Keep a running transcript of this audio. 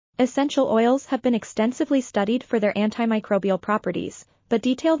Essential oils have been extensively studied for their antimicrobial properties, but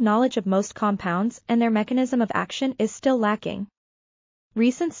detailed knowledge of most compounds and their mechanism of action is still lacking.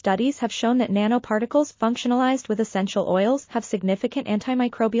 Recent studies have shown that nanoparticles functionalized with essential oils have significant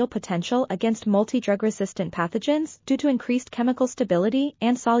antimicrobial potential against multi-drug-resistant pathogens due to increased chemical stability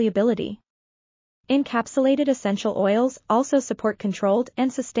and solubility. Encapsulated essential oils also support controlled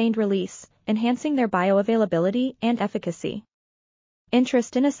and sustained release, enhancing their bioavailability and efficacy.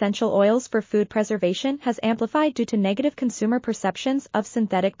 Interest in essential oils for food preservation has amplified due to negative consumer perceptions of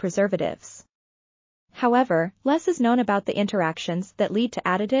synthetic preservatives. However, less is known about the interactions that lead to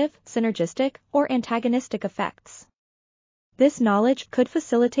additive, synergistic, or antagonistic effects. This knowledge could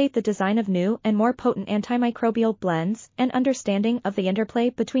facilitate the design of new and more potent antimicrobial blends and understanding of the interplay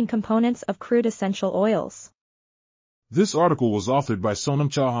between components of crude essential oils. This article was authored by Sonam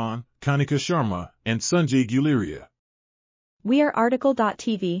Chouhan, Kanika Sharma, and Sanjay Guleria. We are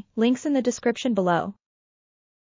RTCLTV, links in the description below.